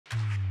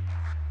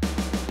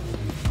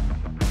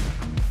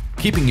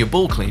Keeping your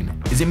ball clean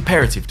is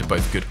imperative to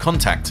both good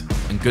contact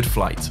and good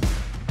flight.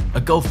 A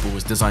golf ball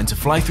is designed to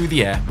fly through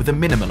the air with a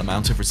minimal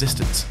amount of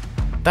resistance.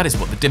 That is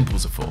what the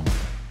dimples are for.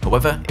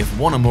 However, if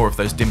one or more of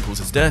those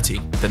dimples is dirty,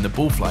 then the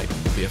ball flight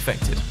will be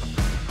affected.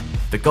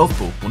 The golf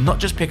ball will not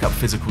just pick up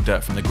physical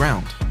dirt from the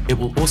ground, it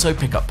will also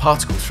pick up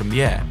particles from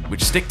the air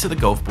which stick to the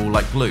golf ball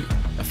like glue,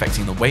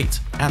 affecting the weight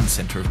and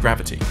centre of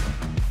gravity.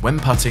 When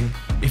putting,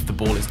 if the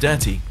ball is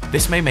dirty,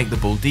 this may make the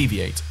ball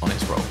deviate on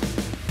its roll.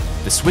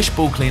 The Swish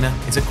ball cleaner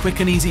is a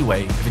quick and easy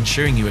way of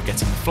ensuring you are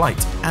getting the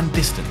flight and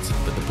distance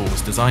that the ball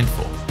was designed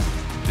for.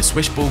 The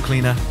Swish ball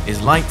cleaner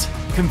is light,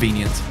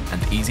 convenient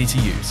and easy to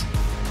use,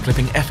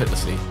 clipping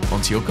effortlessly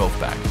onto your golf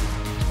bag.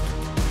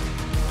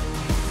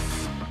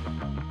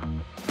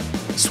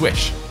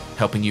 Swish,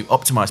 helping you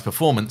optimize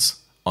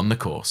performance on the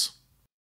course.